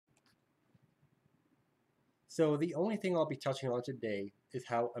So the only thing I'll be touching on today is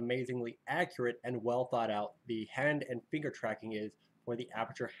how amazingly accurate and well thought out the hand and finger tracking is for the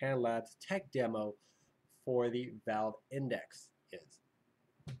Aperture Hand Labs tech demo for the valve index is.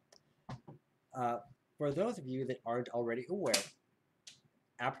 Uh, for those of you that aren't already aware,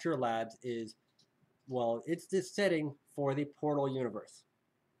 Aperture Labs is, well, it's this setting for the Portal universe.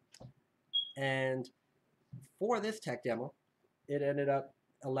 And for this tech demo, it ended up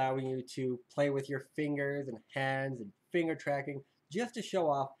allowing you to play with your fingers and hands and finger tracking just to show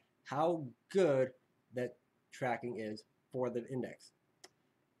off how good that tracking is for the index.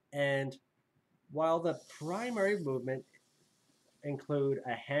 And while the primary movement include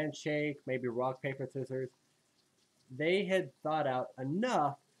a handshake, maybe rock, paper, scissors, they had thought out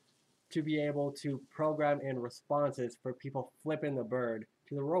enough to be able to program in responses for people flipping the bird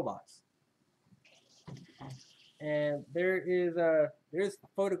to the robots. And there's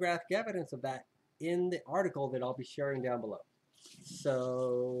photographic evidence of that in the article that I'll be sharing down below.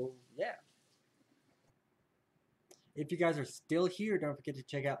 So yeah. If you guys are still here, don't forget to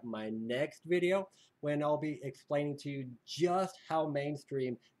check out my next video when I'll be explaining to you just how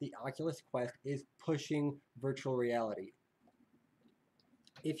mainstream the Oculus Quest is pushing virtual reality.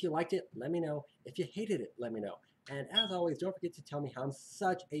 If you liked it, let me know. If you hated it, let me know. And as always, don't forget to tell me how I'm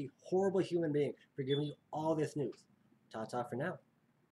such a horrible human being for giving you all this news. Ta-ta for now.